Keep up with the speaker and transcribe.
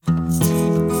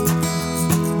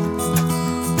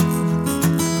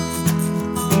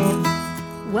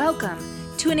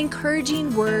to an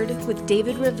encouraging word with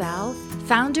David Ravel,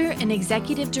 founder and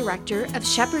executive director of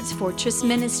Shepherd's Fortress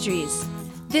Ministries.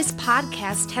 This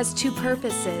podcast has two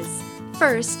purposes.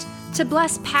 First, to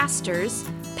bless pastors,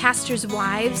 pastors'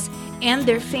 wives, and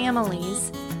their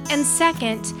families. And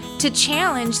second, to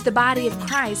challenge the body of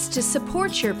Christ to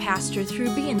support your pastor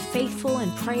through being faithful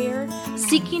in prayer,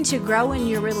 seeking to grow in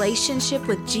your relationship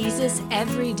with Jesus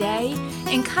every day,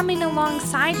 and coming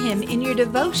alongside him in your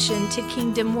devotion to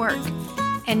kingdom work.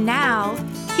 And now,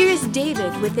 here is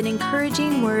David with an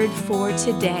encouraging word for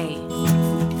today.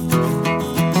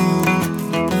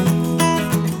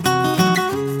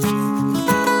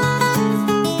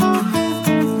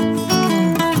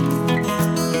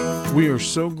 We are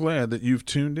so glad that you've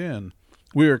tuned in.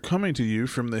 We are coming to you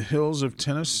from the hills of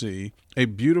Tennessee, a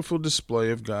beautiful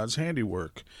display of God's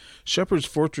handiwork. Shepherd's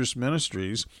Fortress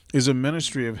Ministries is a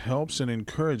ministry of helps and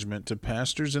encouragement to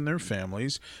pastors and their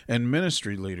families and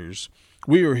ministry leaders.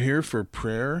 We are here for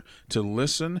prayer, to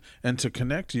listen, and to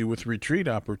connect you with retreat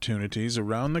opportunities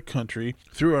around the country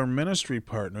through our ministry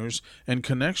partners and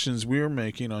connections we are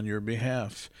making on your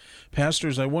behalf.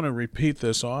 Pastors, I want to repeat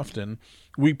this often.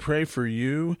 We pray for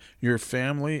you, your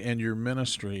family, and your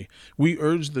ministry. We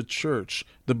urge the church,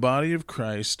 the body of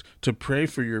Christ, to pray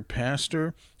for your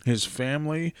pastor, his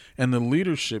family, and the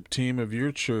leadership team of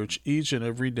your church each and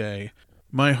every day.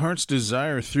 My heart's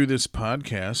desire through this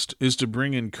podcast is to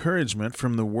bring encouragement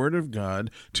from the Word of God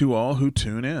to all who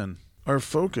tune in. Our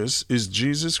focus is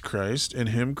Jesus Christ and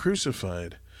Him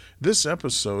crucified. This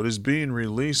episode is being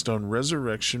released on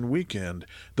Resurrection Weekend,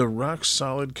 the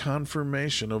rock-solid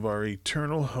confirmation of our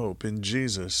eternal hope in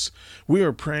Jesus. We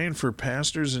are praying for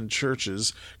pastors and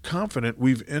churches, confident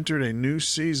we've entered a new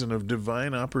season of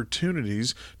divine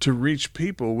opportunities to reach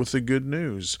people with the good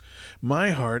news.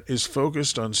 My heart is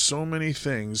focused on so many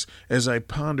things as I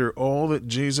ponder all that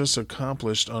Jesus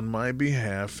accomplished on my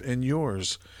behalf and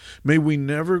yours. May we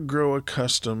never grow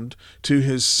accustomed to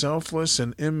His selfless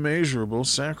and immeasurable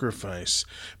sacrifice.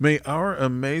 May our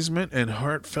amazement and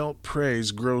heartfelt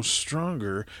praise grow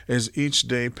stronger as each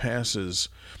day passes.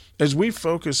 As we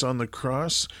focus on the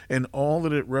cross and all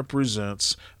that it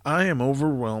represents, I am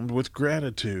overwhelmed with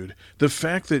gratitude. The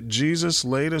fact that Jesus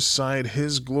laid aside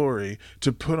His glory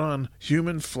to put on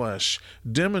human flesh,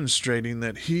 demonstrating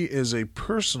that He is a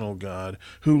personal God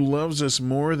who loves us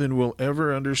more than we'll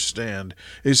ever understand,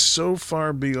 is so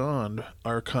far beyond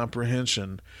our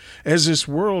comprehension. As this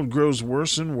world grows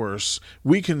worse and worse,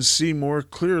 we can see more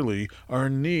clearly our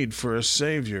need for a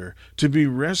Savior, to be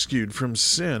rescued from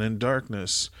sin and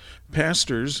darkness.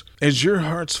 Pastors, as your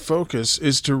heart's focus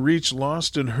is to reach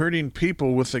lost and hurting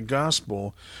people with the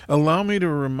gospel, allow me to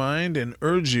remind and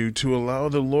urge you to allow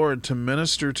the Lord to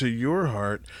minister to your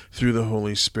heart through the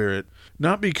Holy Spirit,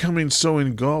 not becoming so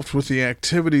engulfed with the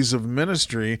activities of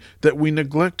ministry that we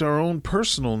neglect our own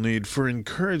personal need for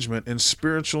encouragement and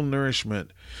spiritual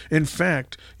nourishment. In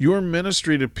fact, your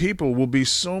ministry to people will be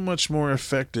so much more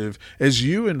effective as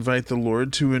you invite the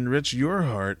Lord to enrich your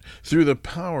heart through the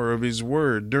power of His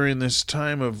Word during this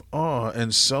time of awe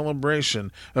and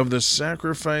celebration of the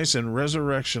sacrifice and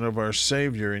resurrection of our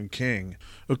Savior and King.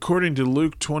 According to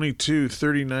Luke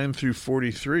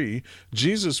 22:39-43,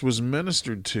 Jesus was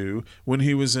ministered to when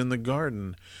He was in the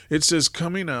garden. It says,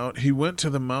 coming out, He went to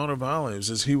the Mount of Olives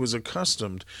as He was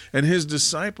accustomed, and His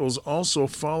disciples also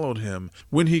followed Him.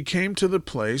 When He came to the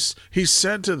place, He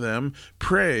said to them,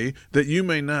 "Pray that you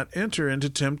may not enter into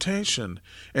temptation."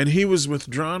 And He was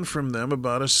withdrawn from them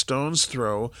about a stone's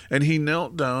throw, and He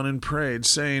knelt down and prayed,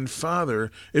 saying, "Father,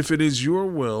 if it is your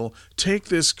will, take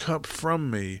this cup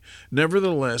from me.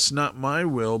 Nevertheless, not my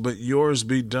will, but yours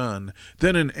be done."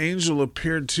 Then an angel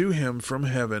appeared to Him from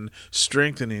heaven,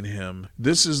 strengthening Him.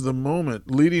 This is the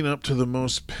moment leading up to the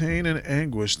most pain and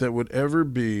anguish that would ever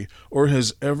be or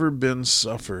has ever been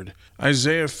suffered.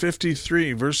 Isaiah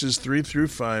 53 verses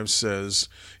 3-5 says,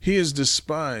 "He is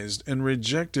despised and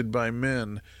rejected by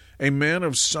men, a man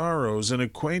of sorrows and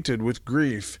acquainted with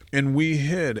grief, and we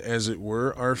hid, as it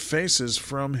were, our faces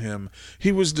from Him.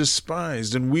 He was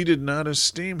despised, and we did not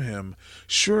esteem Him.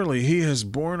 Surely He has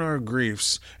borne our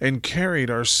griefs and carried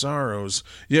our sorrows,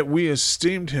 yet we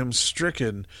esteemed Him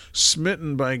stricken,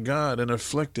 smitten by God, and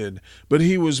afflicted. But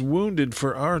He was wounded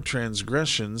for our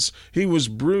transgressions, He was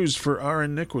bruised for our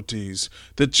iniquities.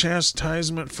 The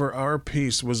chastisement for our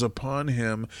peace was upon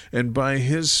Him, and by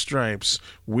His stripes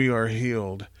we are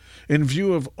healed." In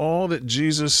view of all that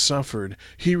Jesus suffered,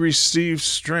 He received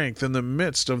strength in the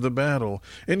midst of the battle.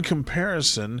 In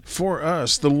comparison, for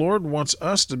us, the Lord wants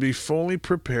us to be fully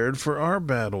prepared for our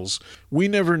battles. We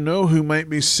never know who might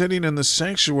be sitting in the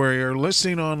sanctuary or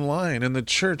listening online in the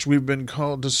church we've been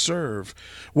called to serve.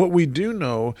 What we do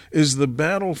know is the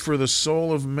battle for the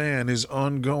soul of man is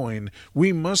ongoing.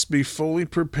 We must be fully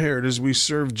prepared as we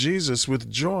serve Jesus with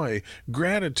joy,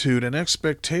 gratitude, and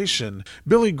expectation.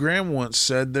 Billy Graham once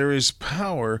said, "There is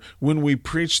power when we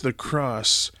preach the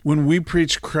cross." When we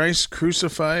preach Christ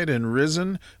crucified and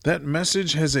risen, that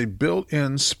message has a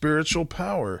built-in spiritual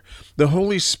power. The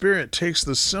Holy Spirit takes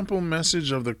the simple message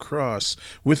of the cross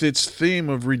with its theme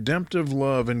of redemptive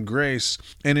love and grace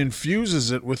and infuses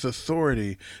it with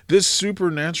authority. This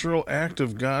supernatural act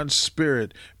of God's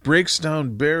Spirit breaks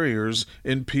down barriers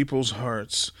in people's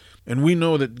hearts. And we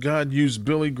know that God used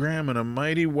Billy Graham in a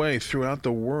mighty way throughout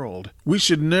the world. We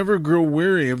should never grow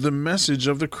weary of the message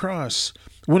of the cross.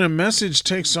 When a message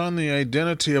takes on the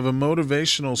identity of a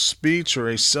motivational speech or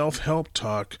a self-help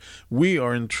talk, we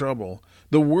are in trouble.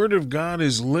 The Word of God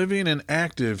is living and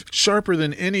active, sharper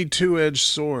than any two-edged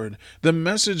sword. The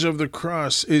message of the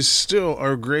cross is still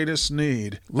our greatest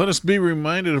need. Let us be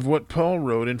reminded of what Paul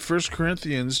wrote in 1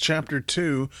 Corinthians chapter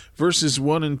 2, verses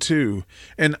 1 and 2.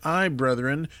 "And I,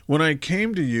 brethren, when I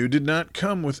came to you, did not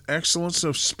come with excellence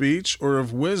of speech or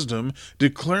of wisdom,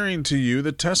 declaring to you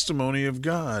the testimony of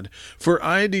God. For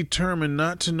I determined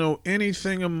not to know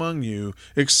anything among you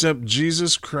except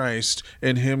Jesus Christ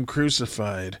and Him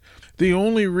crucified." The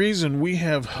only reason we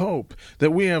have hope,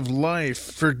 that we have life,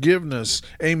 forgiveness,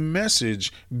 a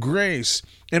message, grace,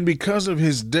 and because of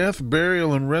His death,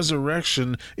 burial, and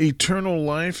resurrection, eternal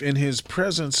life in His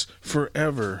presence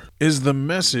forever, is the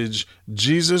message,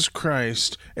 Jesus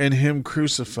Christ and Him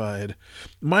crucified.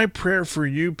 My prayer for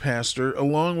you, Pastor,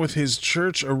 along with His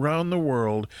church around the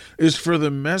world, is for the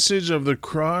message of the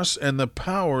cross and the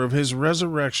power of His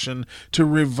resurrection to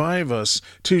revive us,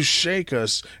 to shake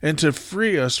us, and to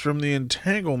free us from the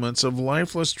entanglements of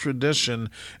lifeless tradition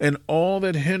and all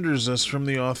that hinders us from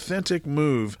the authentic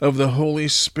move of the Holy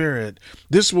Spirit.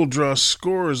 This will draw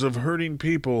scores of hurting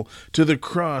people to the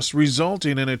cross,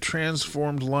 resulting in a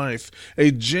transformed life,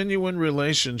 a genuine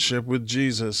relationship with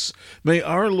Jesus. May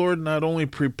our Lord not only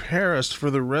prepare us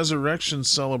for the resurrection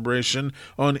celebration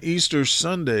on Easter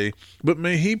Sunday, but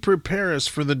may He prepare us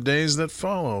for the days that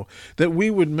follow, that we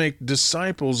would make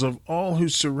disciples of all who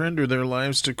surrender their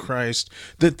lives to Christ,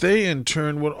 that they in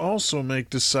turn would also make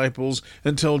disciples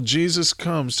until Jesus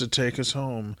comes to take us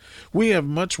home. We have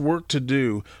much work to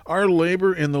do. Our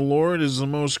labor in the Lord is the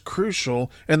most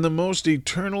crucial and the most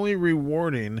eternally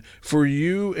rewarding for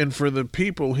you and for the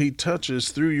people He touches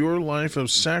through your life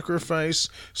of sacrifice,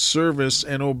 service,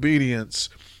 and obedience.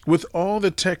 With all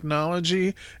the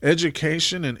technology,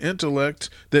 education, and intellect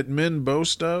that men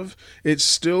boast of, it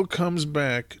still comes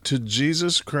back to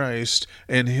Jesus Christ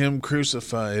and Him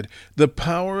crucified. The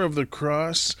power of the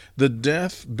cross, the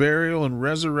death, burial, and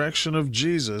resurrection of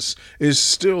Jesus is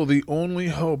still the only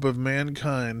hope of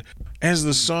mankind. As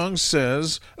the song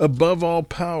says, above all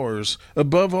powers,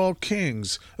 above all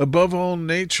kings, above all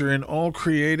nature and all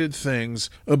created things,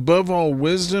 above all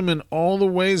wisdom and all the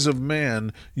ways of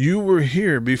man, you were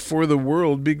here before the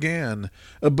world began.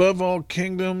 Above all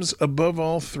kingdoms, above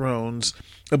all thrones,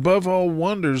 above all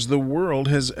wonders the world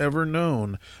has ever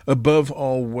known, above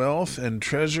all wealth and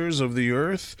treasures of the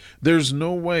earth, there's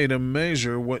no way to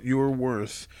measure what you're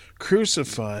worth.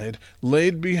 Crucified,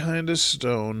 laid behind a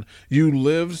stone, you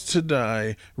lived to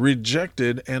die,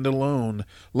 rejected and alone.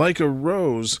 Like a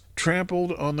rose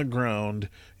trampled on the ground,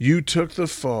 you took the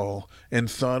fall and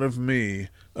thought of me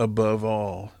above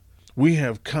all. We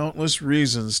have countless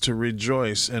reasons to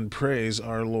rejoice and praise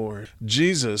our Lord.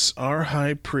 Jesus, our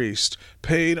high priest,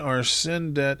 paid our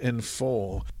sin debt in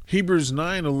full. Hebrews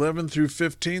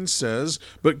 9:11-15 says,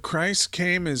 "But Christ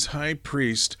came as high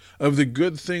priest of the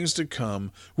good things to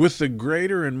come, with the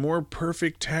greater and more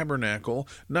perfect tabernacle,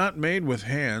 not made with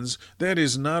hands, that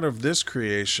is not of this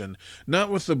creation,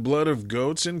 not with the blood of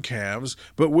goats and calves,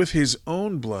 but with His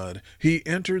own blood. He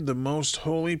entered the most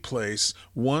holy place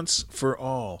once for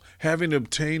all, having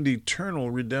obtained eternal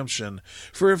redemption.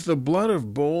 For if the blood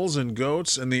of bulls and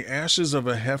goats and the ashes of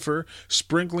a heifer,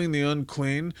 sprinkling the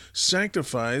unclean,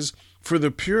 sanctifies for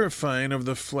the purifying of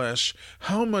the flesh,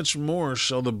 how much more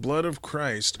shall the blood of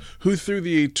Christ, who through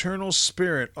the eternal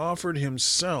Spirit offered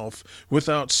Himself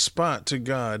without spot to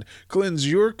God, cleanse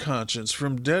your conscience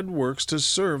from dead works to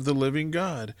serve the living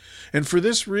God? And for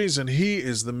this reason He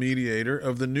is the mediator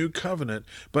of the new covenant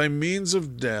by means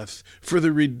of death, for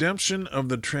the redemption of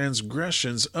the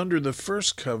transgressions under the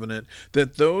first covenant,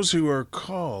 that those who are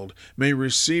called may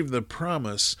receive the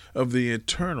promise of the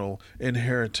eternal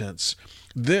inheritance."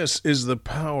 This is the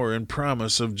power and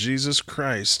promise of Jesus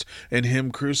Christ and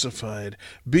Him crucified.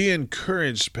 Be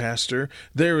encouraged, Pastor.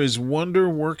 There is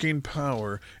wonder-working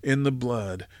power in the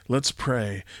blood. Let's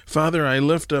pray. Father, I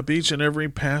lift up each and every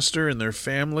pastor and their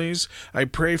families. I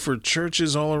pray for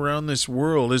churches all around this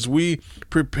world as we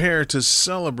prepare to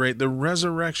celebrate the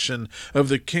resurrection of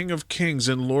the King of Kings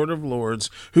and Lord of Lords,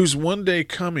 who's one day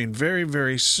coming very,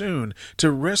 very soon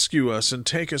to rescue us and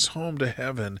take us home to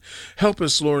heaven. Help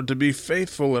us, Lord, to be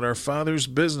faithful in our Father's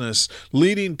business,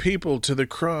 leading people to the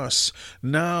cross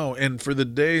now and for the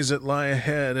days that lie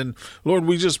ahead. And Lord,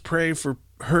 we just pray for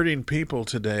hurting people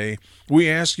today. We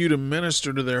ask you to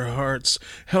minister to their hearts.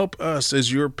 Help us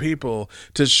as your people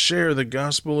to share the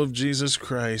gospel of Jesus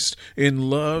Christ in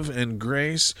love and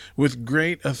grace with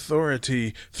great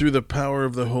authority through the power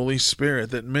of the Holy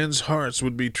Spirit, that men's hearts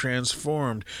would be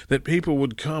transformed, that people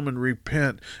would come and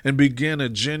repent and begin a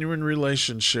genuine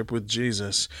relationship with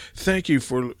Jesus. Thank you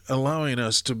for allowing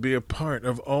us to be a part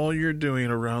of all you're doing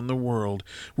around the world.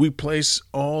 We place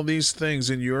all these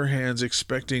things in your hands,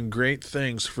 expecting great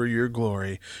things for your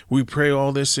glory. We pray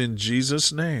all this in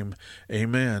Jesus' name.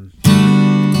 Amen.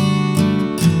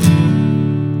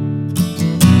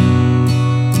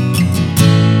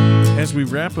 As we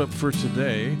wrap up for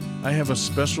today, I have a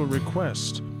special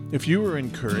request. If you were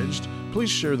encouraged, please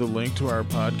share the link to our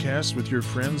podcast with your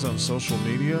friends on social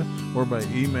media or by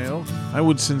email. I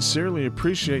would sincerely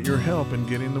appreciate your help in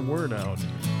getting the word out.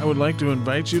 I would like to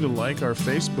invite you to like our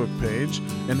Facebook page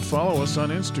and follow us on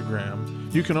Instagram.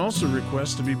 You can also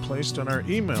request to be placed on our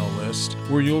email list,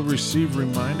 where you'll receive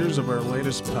reminders of our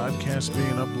latest podcast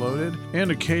being uploaded,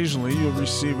 and occasionally you'll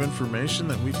receive information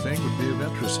that we think would be of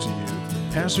interest to you.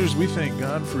 Pastors, we thank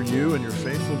God for you and your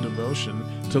faithful devotion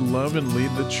to love and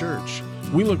lead the church.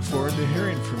 We look forward to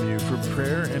hearing from you for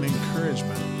prayer and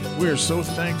encouragement. We are so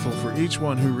thankful for each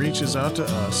one who reaches out to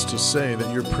us to say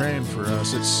that you're praying for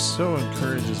us. It so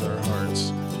encourages our hearts.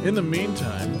 In the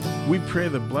meantime, we pray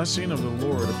the blessing of the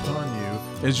Lord upon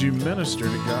you as you minister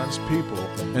to God's people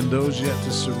and those yet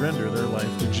to surrender their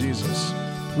life to Jesus.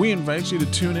 We invite you to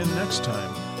tune in next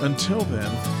time. Until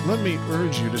then, let me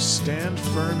urge you to stand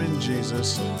firm in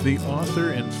Jesus, the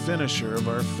author and finisher of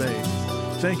our faith.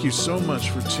 Thank you so much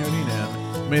for tuning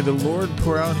in. May the Lord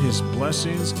pour out His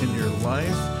blessings in your life,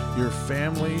 your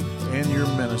family, and your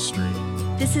ministry.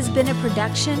 This has been a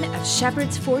production of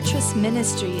Shepherd's Fortress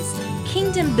Ministries,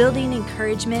 kingdom building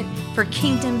encouragement for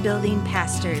kingdom building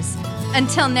pastors.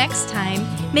 Until next time,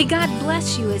 may God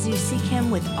bless you as you seek Him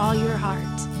with all your heart.